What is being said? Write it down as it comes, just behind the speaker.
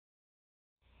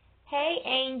Hey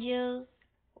angels,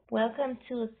 welcome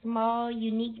to a small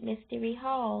unique mystery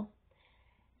haul.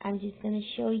 I'm just going to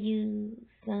show you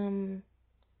some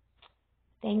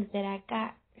things that I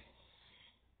got.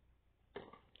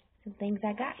 Some things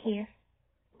I got here.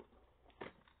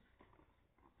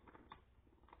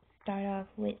 Start off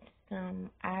with some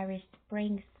Irish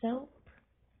Spring soap.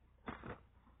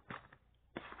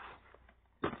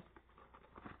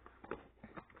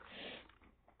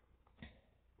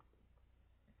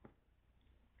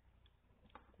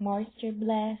 Moisture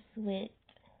Blast with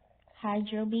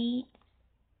Hydro Beads.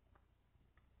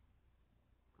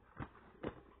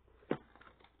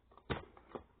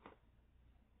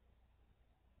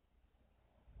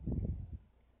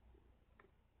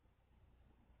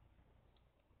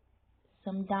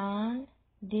 Some Dawn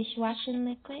dishwashing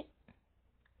liquid.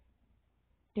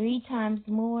 3 times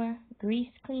more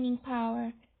grease cleaning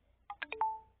power.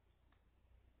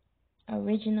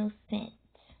 Original scent.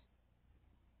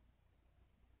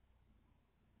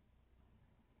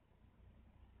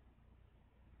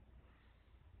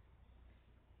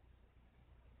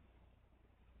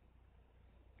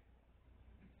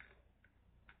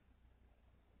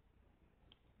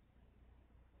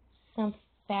 Some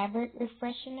fabric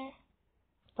refreshener.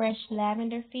 Fresh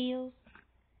lavender feels.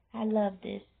 I love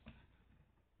this.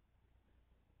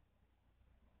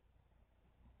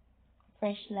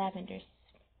 Fresh lavender.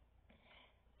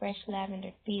 Fresh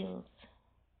lavender feels.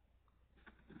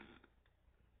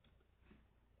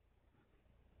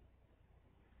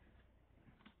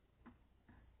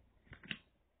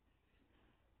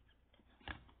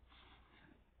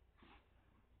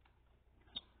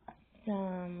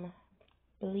 Some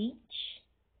bleach.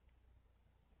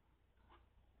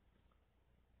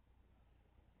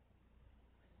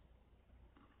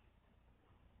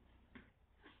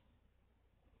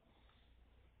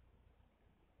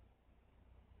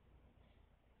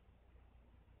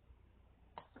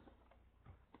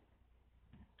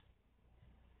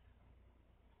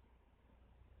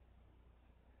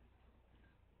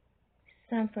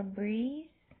 Some Febreze.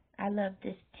 I love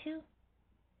this too.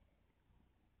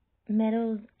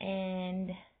 Metals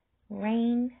and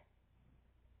Rain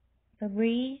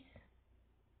Febreze.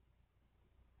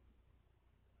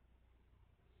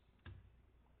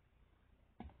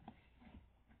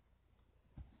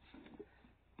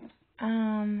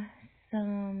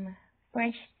 Some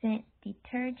Fresh Scent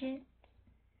detergent.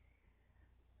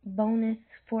 Bonus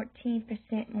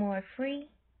 14% more free.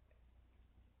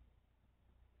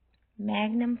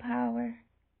 Magnum Power.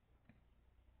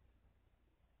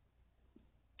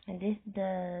 And this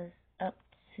does up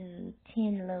to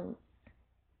 10 loads.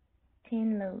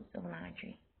 10 loads of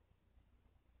laundry.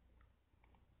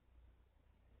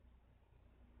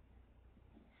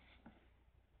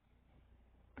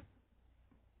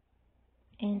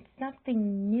 And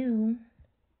something new.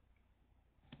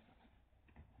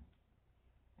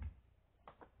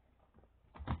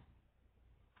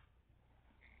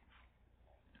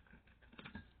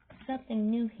 Something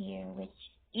new here, which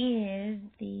is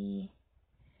the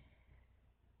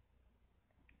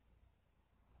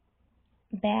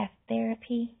bath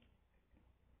therapy.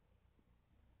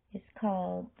 It's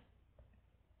called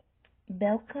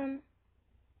Belcom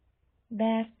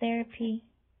Bath Therapy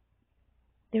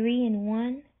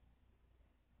 3-in-1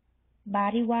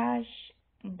 body wash,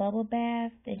 bubble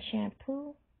bath, and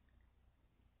shampoo.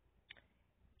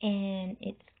 And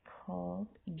it's called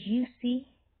Juicy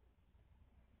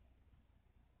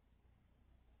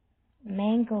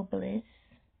Mango Bliss.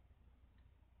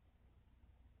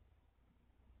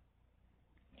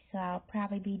 So I'll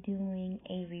probably be doing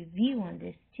a review on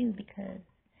this too, because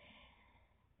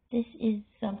this is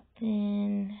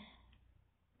something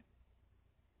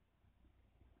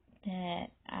that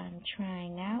I'm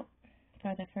trying out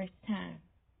for the first time.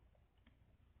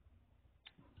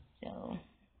 So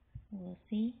we'll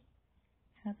see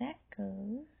how that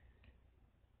goes.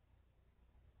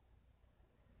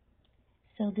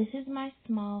 So this is my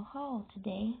small haul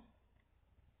today.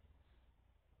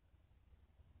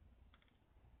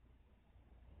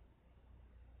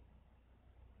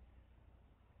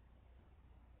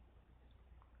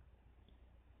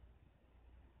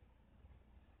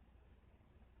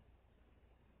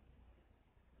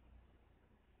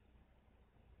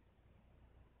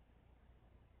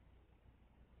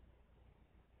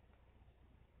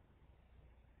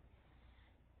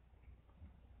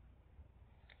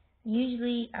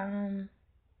 Usually, when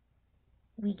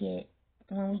we get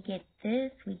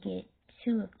this, we get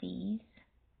 2 of these.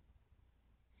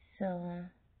 So,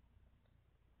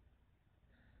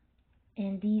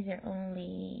 and these are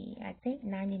only, I think,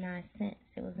 99 cents.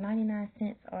 It was 99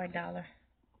 cents or $1.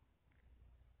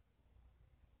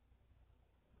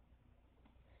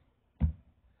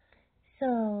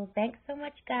 So thanks so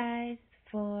much, guys,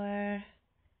 for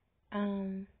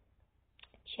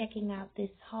checking out this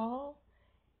haul.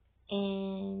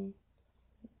 And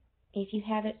if you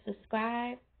haven't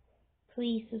subscribed,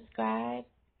 please subscribe,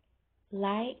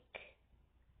 like,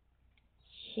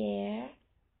 share,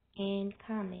 and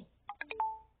comment.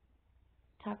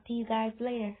 Talk to you guys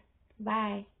later.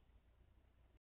 Bye.